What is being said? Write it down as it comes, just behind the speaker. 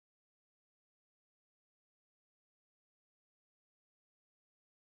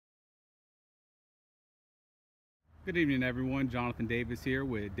Good evening, everyone. Jonathan Davis here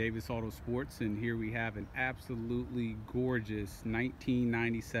with Davis Autosports, and here we have an absolutely gorgeous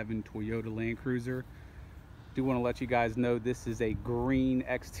 1997 Toyota Land Cruiser. Do want to let you guys know this is a green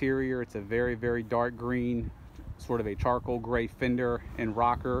exterior. It's a very dark green, sort of a charcoal gray fender and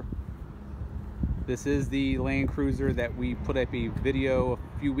rocker. This is the Land Cruiser that we put up a video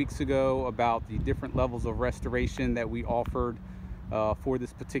a few weeks ago about the different levels of restoration that we offered for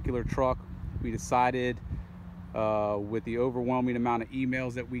this particular truck. We decided with the overwhelming amount of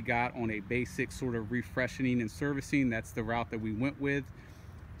emails that we got on a basic sort of refreshing and servicing, that's the route that we went with.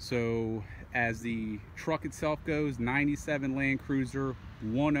 So as the truck itself goes, 97 Land Cruiser,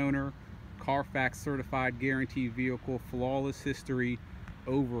 one owner, Carfax certified guaranteed vehicle, flawless history,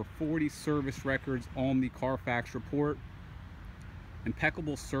 over 40 service records on the Carfax report,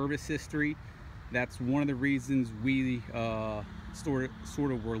 impeccable service history. That's one of the reasons we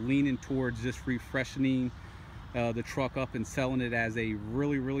sort of were leaning towards just refreshing the truck up and selling it as a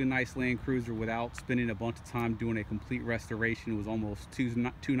really nice Land Cruiser without spending a bunch of time doing a complete restoration. It was almost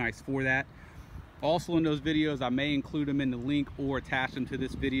too nice for that. Also in those videos, I may include them in the link or attach them to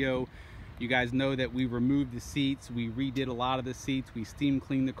this video. You guys know that we removed the seats, we redid a lot of the seats, we steam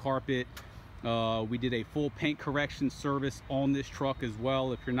cleaned the carpet, we did a full paint correction service on this truck as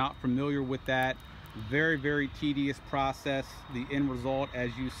well. If you're not familiar with that, very tedious process. The end result,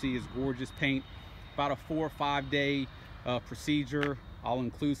 as you see, is gorgeous paint. About a 4 or 5 day procedure. I'll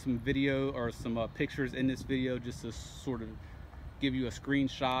include some video or some pictures in this video just to sort of give you a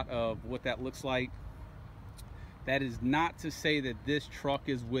screenshot of what that looks like. That is not to say that this truck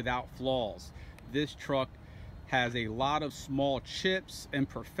is without flaws. This truck has a lot of small chips,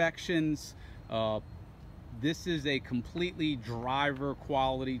 imperfections. This is a completely driver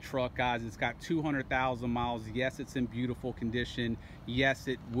quality truck, guys. It's got 200,000 miles. Yes, it's in beautiful condition. Yes,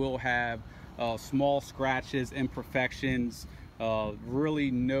 it will have small scratches, imperfections, really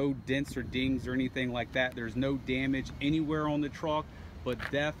no dents or dings or anything like that. There's no damage anywhere on the truck, but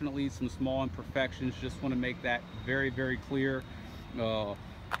definitely some small imperfections. Just want to make that very clear.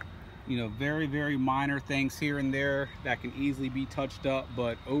 You know, very minor things here and there that can easily be touched up,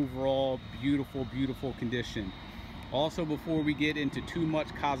 but overall beautiful condition. Also, before we get into too much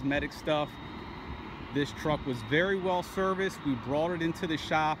cosmetic stuff, this truck was very well serviced. We brought it into the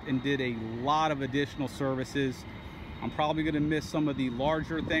shop and did a lot of additional services. I'm probably going to miss some of the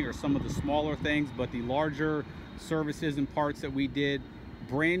larger things or some of the smaller things, but the larger services and parts that we did: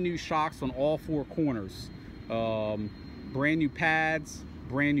 brand new shocks on all 4 corners, brand new pads,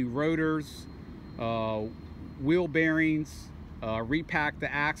 brand new rotors, wheel bearings, repacked the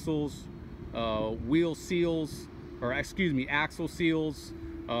axles, wheel seals, or excuse me, axle seals,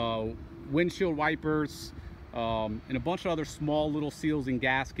 windshield wipers, and a bunch of other small little seals and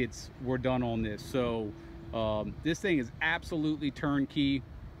gaskets were done on this. So this thing is absolutely turnkey.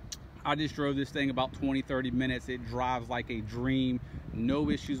 I just drove this thing about 20-30 minutes. It drives like a dream, no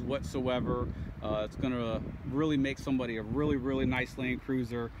issues whatsoever. It's gonna really make somebody a really nice Land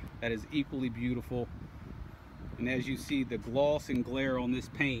Cruiser that is equally beautiful. And as you see, the gloss and glare on this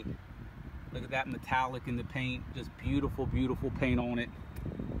paint, look at that metallic in the paint, just beautiful paint on it.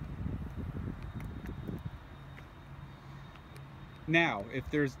 Now, if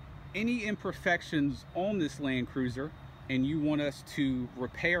there's any imperfections on this Land Cruiser and you want us to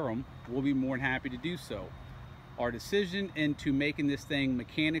repair them, we'll be more than happy to do so. Our decision into making this thing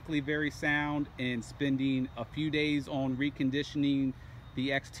mechanically very sound and spending a few days on reconditioning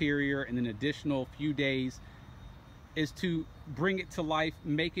the exterior and an additional few days is to bring it to life,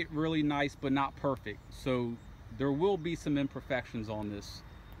 make it really nice but not perfect. So there will be some imperfections on this.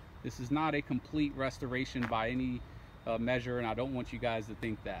 This is not a complete restoration by any measure, and I don't want you guys to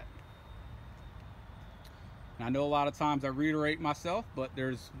think that. And I know a lot of times I reiterate myself, but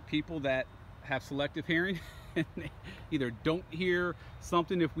there's people that have selective hearing and they either don't hear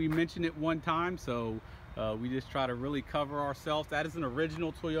something if we mention it one time, so we just try to really cover ourselves. That is an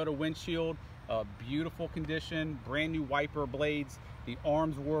original Toyota windshield, beautiful condition, brand new wiper blades. The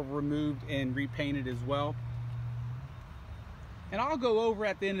arms were removed and repainted as well. And I'll go over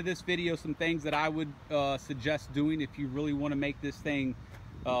at the end of this video some things that I would suggest doing if you really want to make this thing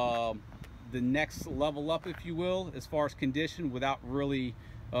the next level up, if you will, as far as condition, without really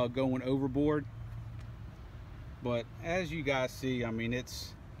going overboard. But as you guys see, I mean,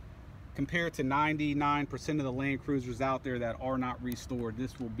 it's compared to 99% of the Land Cruisers out there that are not restored,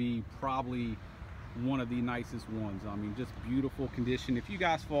 this will be probably one of the nicest ones. I mean, just beautiful condition. If you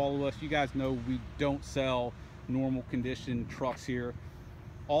guys follow us, you guys know we don't sell normal condition trucks here.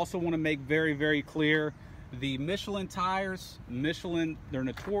 Also want to make very clear, The Michelin tires, Michelin, they're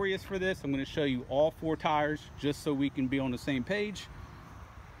notorious for this. I'm going to show you all 4 tires just so we can be on the same page.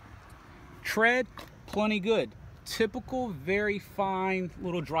 Tread, plenty good. Typical, very fine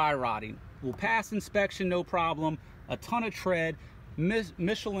little dry rotting. Will pass inspection, no problem. A ton of tread.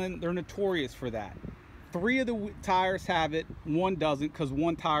 Michelin, they're notorious for that. 3 of the tires have it, 1 doesn't, because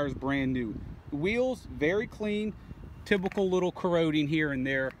 1 tire is brand new. The wheels, very clean. Typical little corroding here and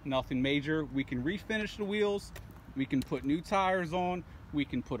there, nothing major. We can refinish the wheels, we can put new tires on, we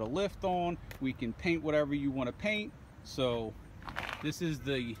can put a lift on, we can paint whatever you want to paint. So this is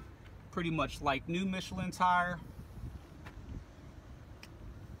the pretty much like new Michelin tire.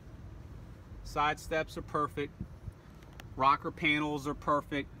 Side steps are perfect, rocker panels are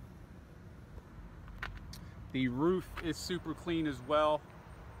perfect. The roof is super clean as well.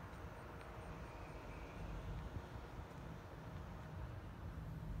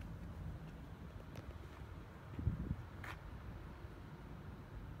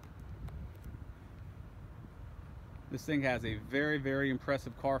 This thing has a very, very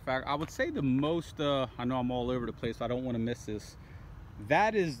impressive car factor. I would say the most, I know I'm all over the place, so I don't want to miss this.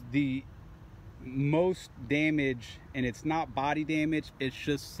 That is the most damage, and it's not body damage, it's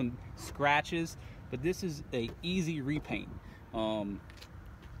just some scratches, but this is a easy repaint. And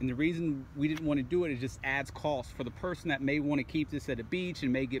the reason we didn't want to do it, it just adds cost. For the person that may want to keep this at a beach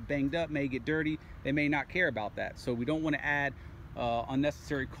and may get banged up, may get dirty, they may not care about that. So we don't want to add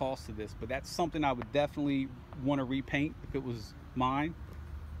unnecessary cost to this, but that's something I would definitely want to repaint if it was mine.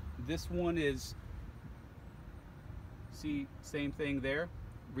 This one is, see, same thing there,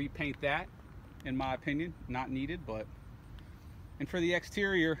 repaint that, in my opinion, not needed. But, and for the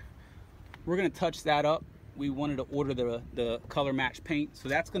exterior, we're going to touch that up. We wanted to order the color match paint, so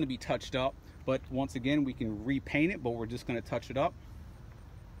that's going to be touched up, but once again we can repaint it, but we're just going to touch it up.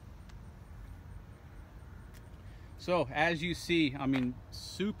 So as you see, I mean,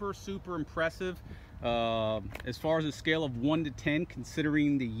 super impressive. As far as a scale of 1 to 10,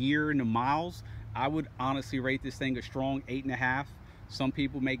 considering the year and the miles, I would honestly rate this thing a strong 8.5. Some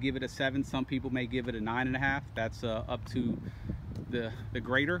people may give it a 7, some people may give it a 9.5. That's up to the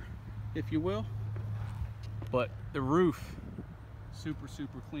grader, if you will. But the roof, super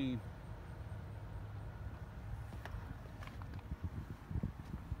clean.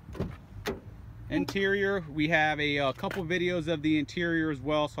 Interior, we have a couple videos of the interior as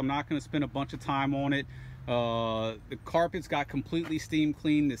well, so I'm not going to spend a bunch of time on it. The carpets got completely steam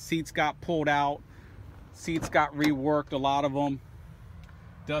cleaned, the seats got pulled out, seats got reworked, a lot of them.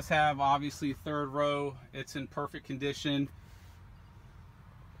 Does have obviously 3rd row, it's in perfect condition.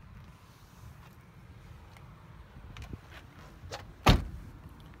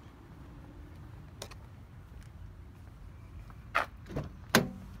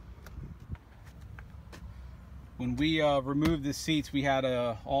 When we removed the seats, we had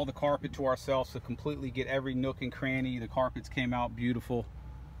all the carpet to ourselves to completely get every nook and cranny. The carpets came out beautiful.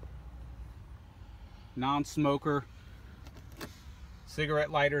 Non-smoker. Cigarette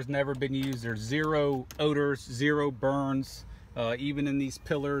lighters never been used. There's 0 odors, 0 burns. Even in these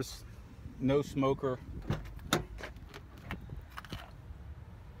pillars, no smoker.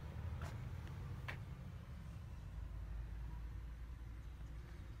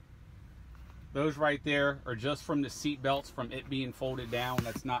 Those right there are just from the seat belts, from it being folded down.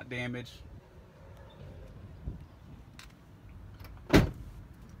 That's not damaged. So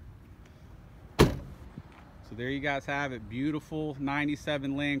there you guys have it. Beautiful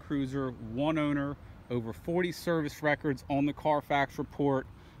 97 Land Cruiser, 1 owner, over 40 service records on the Carfax report.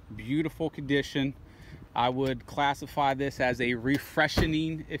 Beautiful condition. I would classify this as a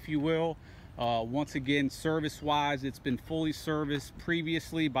refreshening, if you will. Once again, service-wise, it's been fully serviced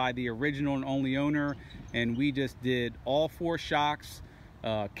previously by the original and only owner, and we just did all 4 shocks,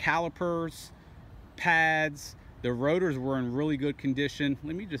 calipers, pads. The rotors were in really good condition.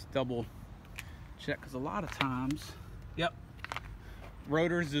 Let me just double check, because a lot of times, yep,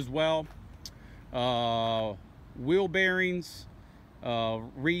 rotors as well. Wheel bearings,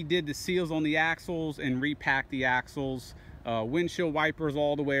 redid the seals on the axles and repacked the axles. Windshield wipers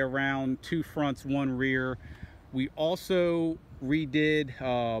all the way around, 2 fronts, 1 rear. We also redid,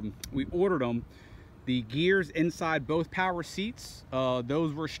 we ordered them, the gears inside both power seats.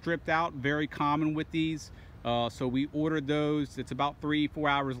 Those were stripped out, very common with these. So we ordered those. It's about 3-4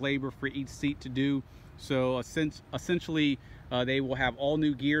 hours labor for each seat to do. So essentially they will have all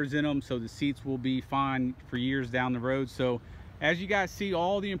new gears in them, so the seats will be fine for years down the road. So as you guys see,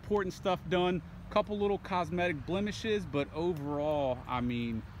 all the important stuff done. Couple little cosmetic blemishes, but overall, I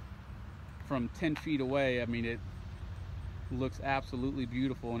mean, from 10 feet away, I mean, it looks absolutely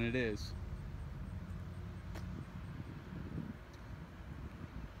beautiful, and it is.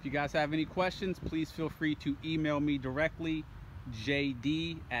 If you guys have any questions, please feel free to email me directly,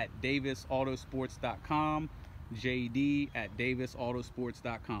 jd@davisautosports.com,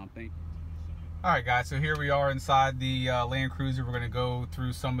 jd@davisautosports.com. Thank you. All right, guys, so here we are inside the Land Cruiser. We're going to go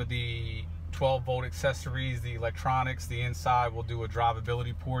through some of the 12-volt accessories, the electronics, the inside. We'll do a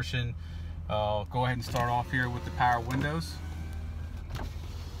drivability portion. Go ahead and start off here with the power windows.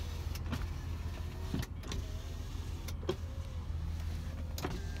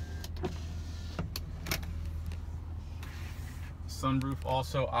 Sunroof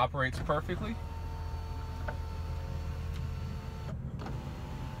also operates perfectly.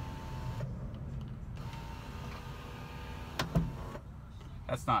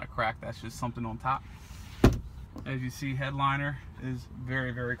 That's not a crack, that's just something on top. As you see, headliner is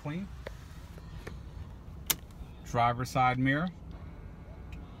very, very clean. Driver's side mirror.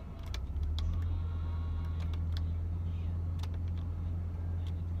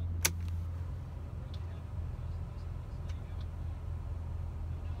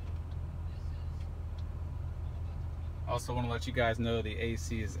 Also want to let you guys know the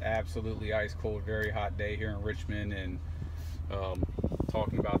AC is absolutely ice cold. Very hot day here in Richmond, and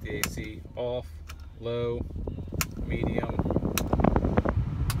talking about the AC, off, low, medium,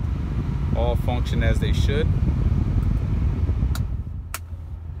 all function as they should.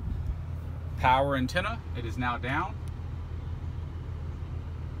 Power antenna, it is now down.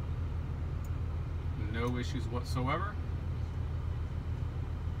 No issues whatsoever.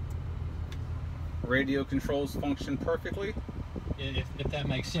 Radio controls function perfectly. If that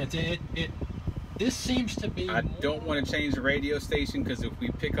makes sense. This seems to be... I don't want to change the radio station, because if we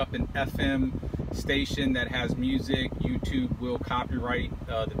pick up an FM station that has music, YouTube will copyright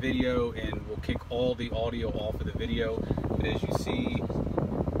the video and will kick all the audio off of the video. But as you see,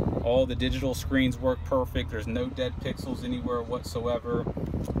 all the digital screens work perfect. There's no dead pixels anywhere whatsoever.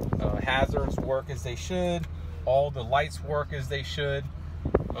 Hazards work as they should. All the lights work as they should.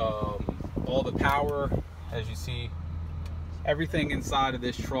 All the power, as you see, everything inside of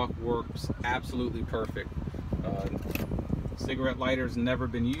this truck works absolutely perfect. Cigarette lighter's never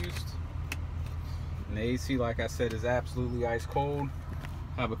been used. And the AC, like I said, is absolutely ice cold.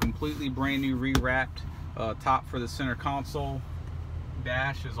 Have a completely brand new rewrapped top for the center console.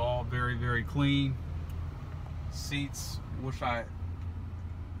 Dash is all very, very clean. Seats, which I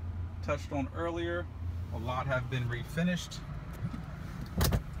touched on earlier, a lot have been refinished.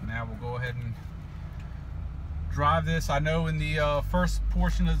 Now we'll go ahead and drive this. I know in the first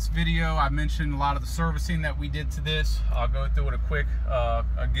portion of this video I mentioned a lot of the servicing that we did to this. I'll go through it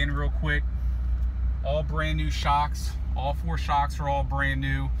again real quick. All brand new shocks. All 4 shocks are all brand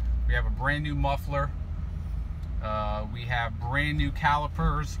new. We have a brand new muffler. We have brand new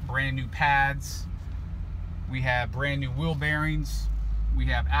calipers, brand new pads. We have brand new wheel bearings. We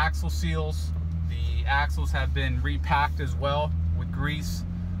have axle seals. The axles have been repacked as well with grease.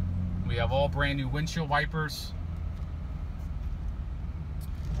 We have all brand new windshield wipers.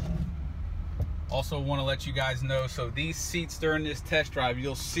 Also want to let you guys know, so these seats during this test drive,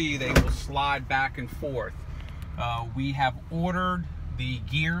 you'll see they will slide back and forth. We have ordered the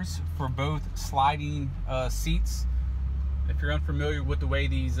gears for both sliding seats. If you're unfamiliar with the way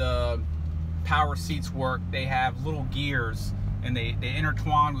these power seats work, they have little gears and they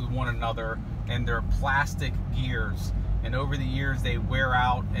intertwine with one another, and they're plastic gears. And over the years they wear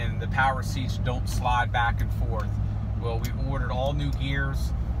out and the power seats don't slide back and forth. Well, we ordered all new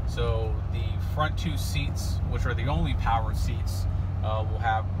gears, so the front 2 seats, which are the only power seats, will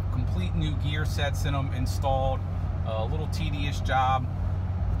have complete new gear sets in them installed. A little tedious job.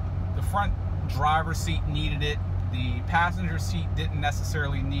 The front driver's seat needed it. The passenger seat didn't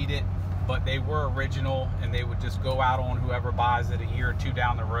necessarily need it, but they were original and they would just go out on whoever buys it a year or 2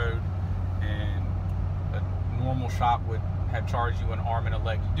 down the road. And normal shop would have charged you an arm and a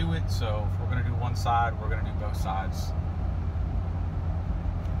leg to do it. So if we're going to do one side, we're going to do both sides.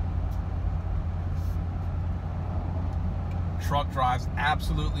 Truck drives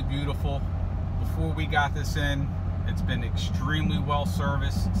absolutely beautiful. Before we got this in, it's been extremely well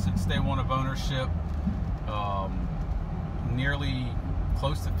serviced since day 1 of ownership. Nearly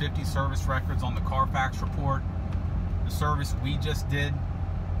close to 50 service records on the Carfax report. The service we just did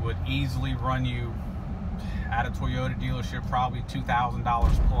would easily run you at a Toyota dealership probably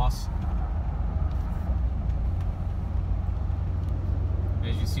 $2,000 plus.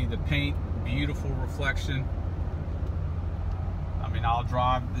 As you see, the paint, beautiful reflection. I mean, I'll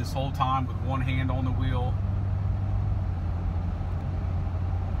drive this whole time with one hand on the wheel.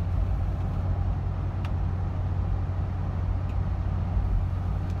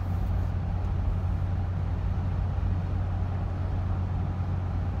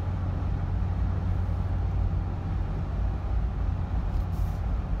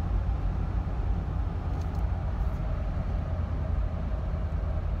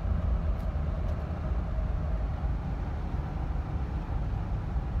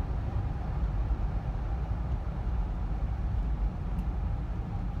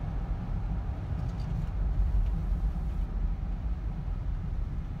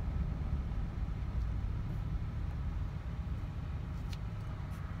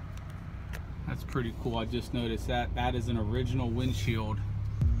 pretty cool. I just noticed that that is an original windshield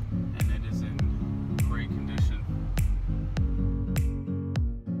and it is in great condition.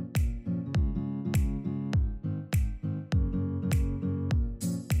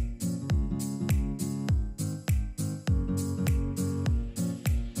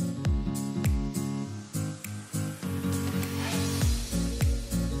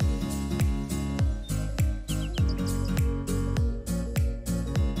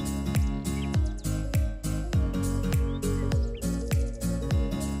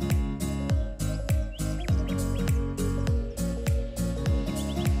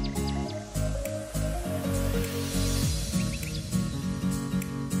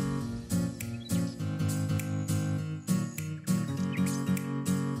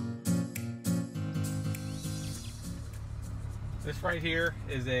 This right here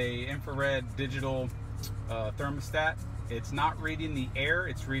is a infrared digital thermostat. It's not reading the air,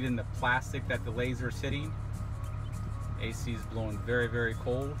 it's reading the plastic that the laser is hitting. AC is blowing very, very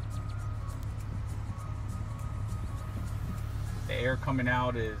cold. The air coming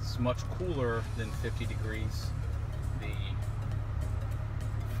out is much cooler than 50 degrees. The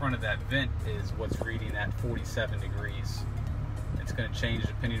front of that vent is what's reading at 47 degrees. It's going to change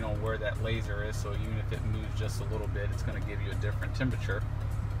depending on where that laser is, so even if it moves just a little bit, it's going to give you a different temperature.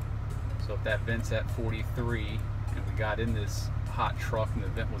 So if that vent's at 43 and we got in this hot truck and the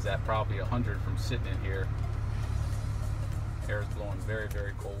vent was at probably 100 from sitting in here, air is blowing very,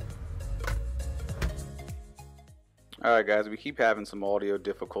 very cold. Alright guys, we keep having some audio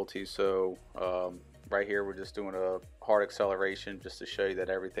difficulties, so right here we're just doing a hard acceleration just to show you that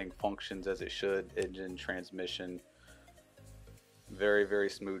everything functions as it should. Engine, transmission, very, very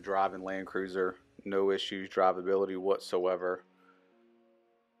smooth driving Land Cruiser, no issues drivability whatsoever.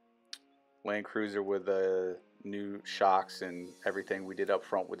 Land Cruiser with new shocks and everything we did up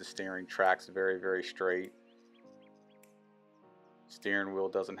front with the steering. Track's very, very straight. Steering wheel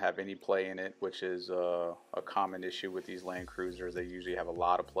doesn't have any play in it, which is a common issue with these Land Cruisers. They usually have a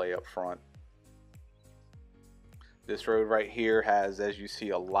lot of play up front. This road right here has, as you see,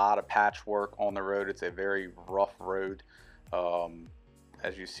 a lot of patchwork on the road. It's a very rough road.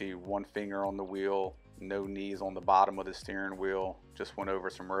 As you see, one finger on the wheel, no knees on the bottom of the steering wheel. Just went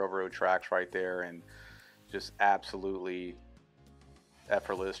over some railroad tracks right there, and just absolutely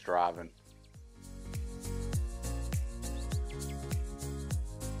effortless driving.